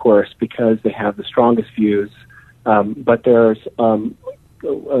discourse because they have the strongest views. But there's a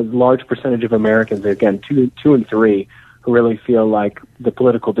large percentage of Americans, again, 2 and 3, who really feel like the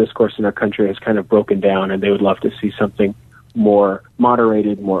political discourse in our country has kind of broken down, and they would love to see something more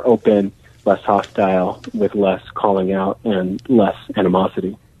moderated, more open, less hostile, with less calling out and less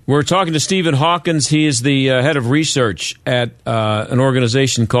animosity. We're talking to Stephen Hawkins. He is the head of research at an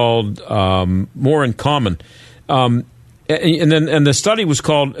organization called More in Common. And the study was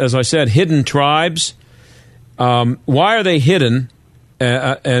called, as I said, Hidden Tribes. Why are they hidden?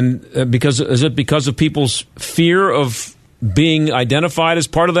 Is it because of people's fear of being identified as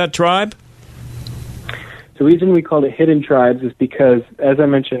part of that tribe? The reason we called it Hidden Tribes is because, as I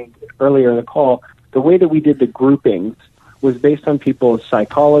mentioned earlier in the call, the way that we did the groupings was based on people's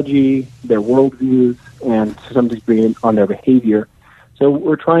psychology, their worldviews, and to some degree on their behavior. So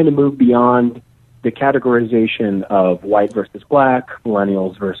we're trying to move beyond the categorization of white versus black,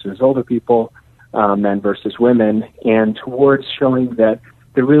 millennials versus older people, men versus women, and towards showing that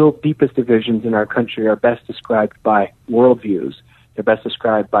the real deepest divisions in our country are best described by worldviews. They're best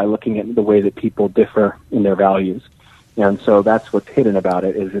described by looking at the way that people differ in their values. And so that's what's hidden about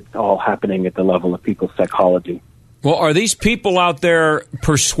it, is it's all happening at the level of people's psychology. Well, are these people out there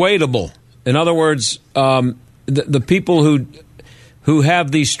persuadable? In other words, the people who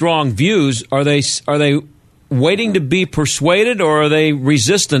have these strong views, are they waiting to be persuaded, or are they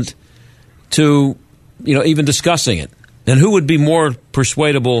resistant to even discussing it? And who would be more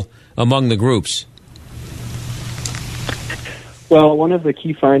persuadable among the groups? Well, one of the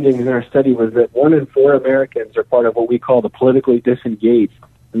key findings in our study was that 1 in 4 Americans are part of what we call the politically disengaged.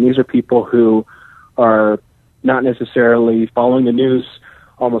 And these are people who are not necessarily following the news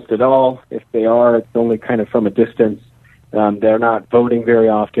almost at all. If they are, it's only kind of from a distance. They're not voting very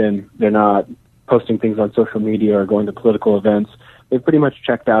often. They're not posting things on social media or going to political events. They've pretty much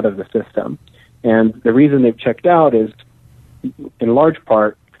checked out of the system. And the reason they've checked out is, in large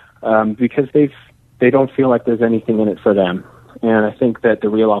part, because they don't feel like there's anything in it for them. And I think that the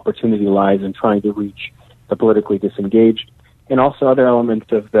real opportunity lies in trying to reach the politically disengaged, and also other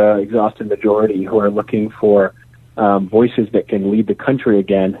elements of the exhausted majority who are looking for voices that can lead the country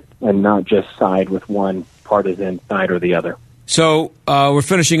again and not just side with one partisan side or the other. So we're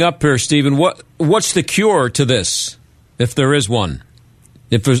finishing up here, Stephen. What's the cure to this, if there is one,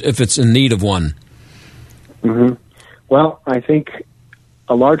 if it's in need of one? Mm-hmm. Well, I think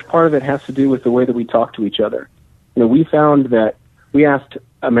a large part of it has to do with the way that we talk to each other. We found that we asked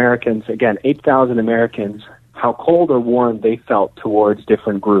Americans, again, 8,000 Americans, how cold or warm they felt towards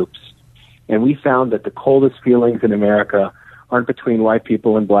different groups. And we found that the coldest feelings in America aren't between white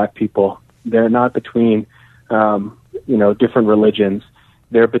people and black people. They're not between, different religions.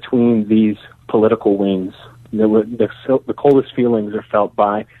 They're between these political wings. The coldest feelings are felt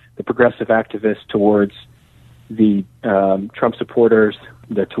by the progressive activists towards the Trump supporters,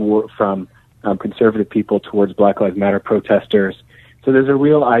 from conservative people towards Black Lives Matter protesters. So there's a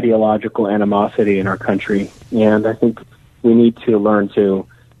real ideological animosity in our country, and I think we need to learn to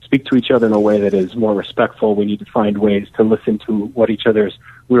speak to each other in a way that is more respectful. We need to find ways to listen to what each other's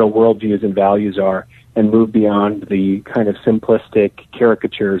real worldviews and values are, and move beyond the kind of simplistic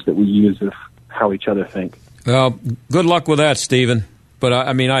caricatures that we use of how each other think. Well, good luck with that, Stephen. But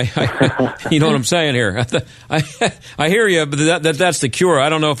I mean, you know what I'm saying here. I hear you, but that's the cure. I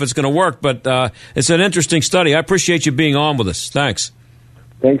don't know if it's going to work, but it's an interesting study. I appreciate you being on with us. Thanks.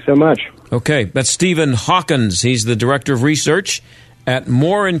 Thanks so much. Okay, that's Stephen Hawkins. He's the director of research at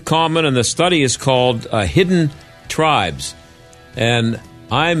More in Common, and the study is called Hidden Tribes. And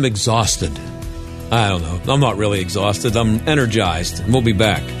I'm exhausted. I don't know. I'm not really exhausted. I'm energized. And we'll be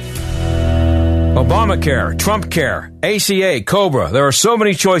back. Obamacare, Trump Care, ACA, COBRA. There are so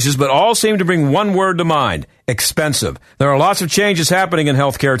many choices, but all seem to bring one word to mind: expensive. There are lots of changes happening in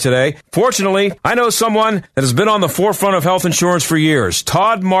healthcare today. Fortunately, I know someone that has been on the forefront of health insurance for years.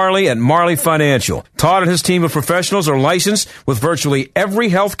 Todd Marley at Marley Financial. Todd and his team of professionals are licensed with virtually every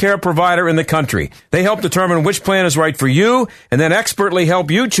healthcare provider in the country. They help determine which plan is right for you and then expertly help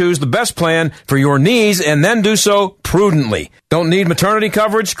you choose the best plan for your needs and then do so prudently. Don't need maternity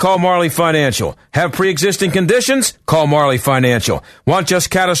coverage? Call Marley Financial. Have pre-existing conditions? Call Marley Financial. Want just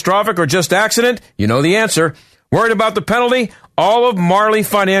catastrophic or just accident? You know the answer. Worried about the penalty? All of Marley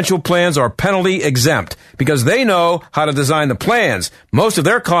Financial plans are penalty exempt because they know how to design the plans. Most of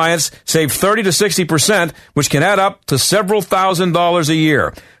their clients save 30 to 60%, which can add up to several $1,000s a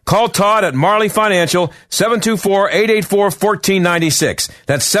year. Call Todd at Marley Financial, 724-884-1496.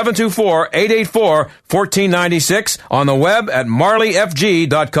 That's 724-884-1496 on the web at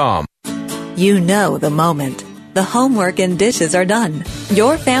marleyfg.com. You know the moment. The homework and dishes are done.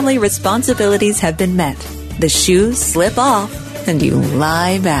 Your family responsibilities have been met. The shoes slip off and you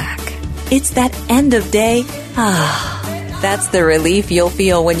lie back. It's that end of day. That's the relief you'll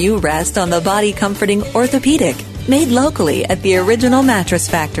feel when you rest on the body comforting orthopedic, made locally at the Original Mattress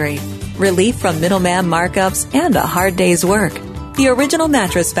Factory. Relief from middleman markups and a hard day's work. The Original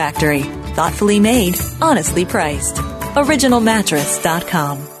Mattress Factory. Thoughtfully made, honestly priced.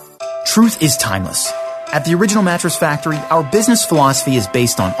 OriginalMattress.com. Truth is timeless. At the Original Mattress Factory, our business philosophy is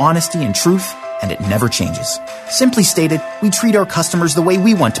based on honesty and truth, and it never changes. Simply stated, we treat our customers the way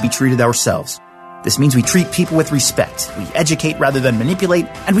we want to be treated ourselves. This means we treat people with respect, we educate rather than manipulate,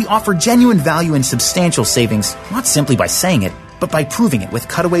 and we offer genuine value and substantial savings, not simply by saying it, but by proving it with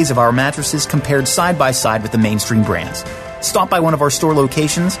cutaways of our mattresses compared side by side with the mainstream brands. Stop by one of our store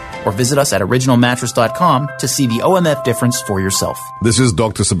locations or visit us at originalmattress.com to see the OMF difference for yourself. This is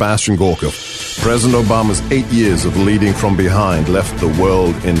Dr. Sebastian Gorka. President Obama's 8 years of leading from behind left the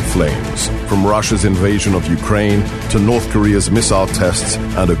world in flames. From Russia's invasion of Ukraine to North Korea's missile tests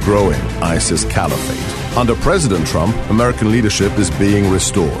and a growing ISIS caliphate. Under President Trump, American leadership is being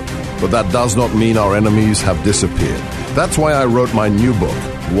restored. But that does not mean our enemies have disappeared. That's why I wrote my new book,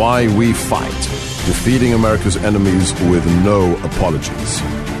 Why We Fight: Defeating America's Enemies with No Apologies.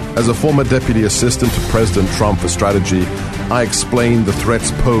 As a former deputy assistant to President Trump for strategy, I explained the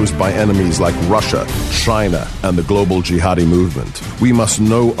threats posed by enemies like Russia, China, and the global jihadi movement. We must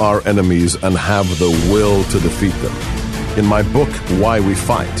know our enemies and have the will to defeat them. In my book, Why We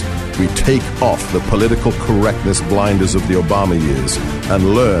Fight, we take off the political correctness blinders of the Obama years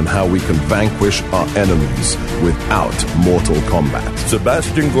and learn how we can vanquish our enemies without mortal combat.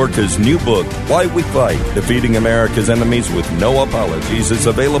 Sebastian Gorka's new book, Why We Fight: Defeating America's Enemies with No Apologies, is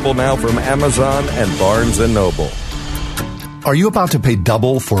available now from Amazon and Barnes & Noble. Are you about to pay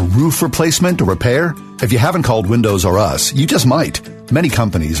double for roof replacement or repair? If you haven't called Windows or Us, you just might. Many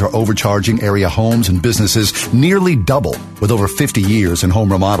companies are overcharging area homes and businesses nearly double. With over 50 years in home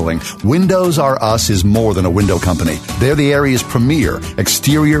remodeling, Windows R Us is more than a window company. They're the area's premier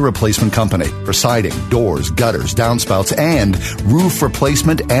exterior replacement company for siding, doors, gutters, downspouts, and roof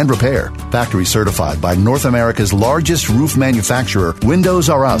replacement and repair. Factory certified by North America's largest roof manufacturer, Windows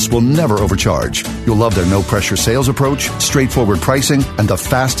R Us will never overcharge. You'll love their no-pressure sales approach, straightforward pricing, and the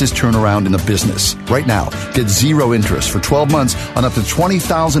fastest turnaround in the business. Right now, get zero interest for 12 months on up to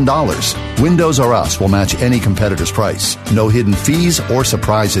 $20,000. Windows R Us will match any competitor's price. No hidden fees or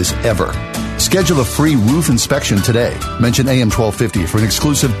surprises ever. Schedule a free roof inspection today. Mention AM 1250 for an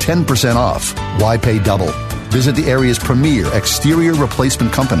exclusive 10% off. Why pay double? Visit the area's premier exterior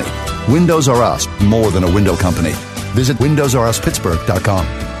replacement company. Windows R Us, more than a window company. Visit WindowsRUsPittsburgh.com.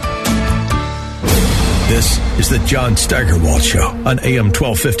 This is the John Steigerwald Show on AM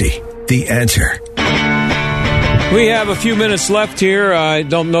 1250. The Answer. We have a few minutes left here. I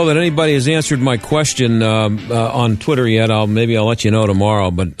don't know that anybody has answered my question on Twitter yet. Maybe I'll let you know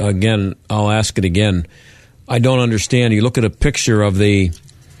tomorrow. But again, I'll ask it again. I don't understand. You look at a picture of the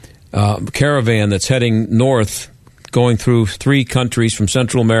caravan that's heading north, going through 3 countries from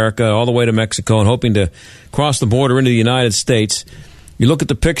Central America all the way to Mexico and hoping to cross the border into the United States. You look at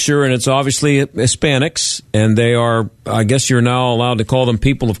the picture, and it's obviously Hispanics, and they are, I guess you're now allowed to call them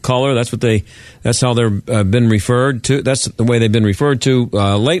people of color. That's how they're been referred to. That's the way they've been referred to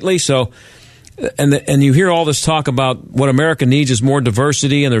lately. So, and you hear all this talk about what America needs is more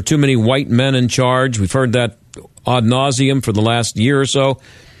diversity, and there are too many white men in charge. We've heard that ad nauseum for the last year or so.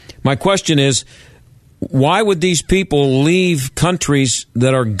 My question is, why would these people leave countries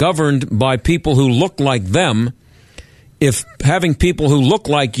that are governed by people who look like them if having people who look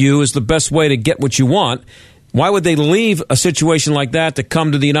like you is the best way to get what you want? Why would they leave a situation like that to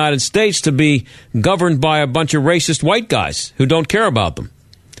come to the United States to be governed by a bunch of racist white guys who don't care about them?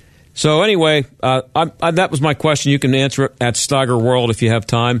 So anyway, that was my question. You can answer it at Steigerwald if you have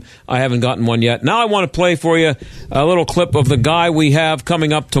time. I haven't gotten one yet. Now I want to play for you a little clip of the guy we have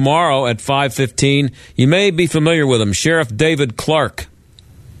coming up tomorrow at 5:15. You may be familiar with him, Sheriff David Clark.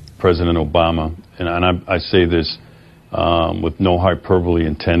 President Obama, and I say this with no hyperbole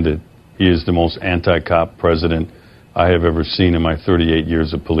intended, he is the most anti-cop president I have ever seen in my 38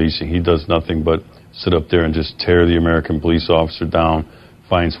 years of policing. He does nothing but sit up there and just tear the American police officer down,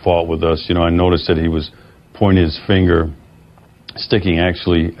 finds fault with us. I noticed that he was pointing his finger, sticking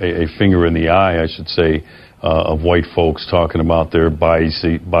actually a finger in the eye, I should say, of white folks, talking about their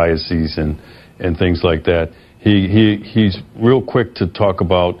biases and things like that. He's real quick to talk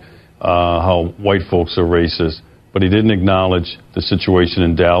about how white folks are racist, but he didn't acknowledge the situation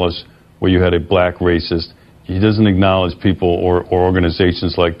in Dallas where you had a black racist. He doesn't acknowledge people or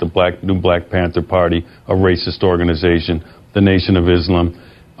organizations like the New Black Panther Party, a racist organization, the Nation of Islam,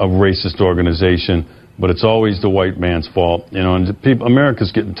 a racist organization, but it's always the white man's fault. And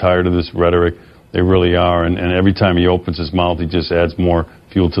America's getting tired of this rhetoric. They really are. And every time he opens his mouth, he just adds more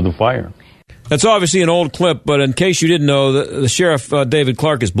fuel to the fire. That's obviously an old clip, but in case you didn't know, the Sheriff David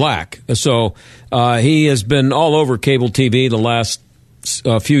Clark is black. So he has been all over cable TV the last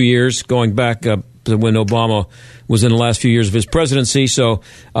few years, going back to when Obama was in the last few years of his presidency. So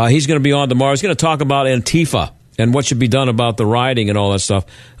he's going to be on tomorrow. He's going to talk about Antifa and what should be done about the rioting and all that stuff,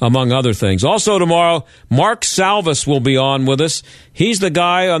 among other things. Also tomorrow, Mark Salvis will be on with us. He's the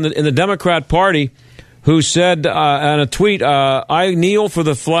guy in the Democrat Party who said on a tweet, I kneel for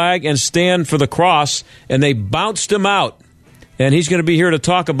the flag and stand for the cross, and they bounced him out. And he's going to be here to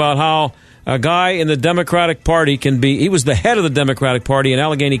talk about how a guy in the Democratic Party he was the head of the Democratic Party in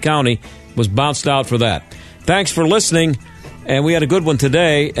Allegheny County, was bounced out for that. Thanks for listening. And we had a good one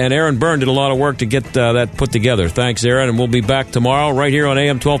today, and Aaron Byrne did a lot of work to get that put together. Thanks, Aaron, and we'll be back tomorrow right here on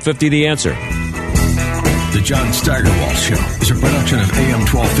AM 1250, The Answer. The John Steigerwald Show is a production of AM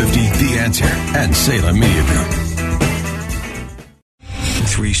 1250, The Answer, and Salem Media Group.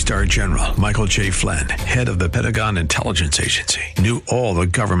 3-star General Michael J. Flynn, head of the Pentagon Intelligence Agency, knew all the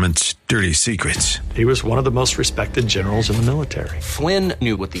government's dirty secrets. He was one of the most respected generals in the military. Flynn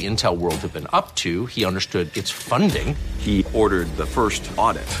knew what the intel world had been up to. He understood its funding. He ordered the first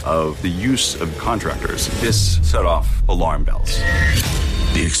audit of the use of contractors. This set off alarm bells.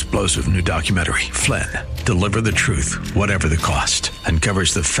 The explosive new documentary, Flynn, Deliver the Truth, Whatever the Cost,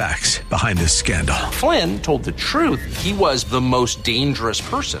 uncovers the facts behind this scandal. Flynn told the truth. He was the most dangerous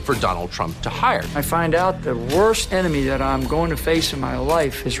person for Donald Trump to hire. I find out the worst enemy that I'm going to face in my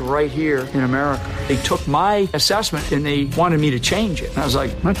life is right here in America. They took my assessment and they wanted me to change it. And I was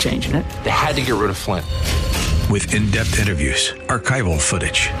like, I'm not changing it. They had to get rid of Flynn. With in-depth interviews, archival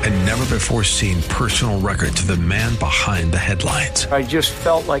footage, and never-before-seen personal records of the man behind the headlines. I just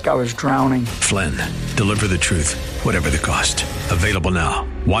felt like I was drowning. Flynn, Deliver the Truth, Whatever the Cost. Available now.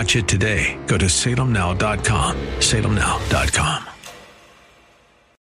 Watch it today. Go to salemnow.com. salemnow.com.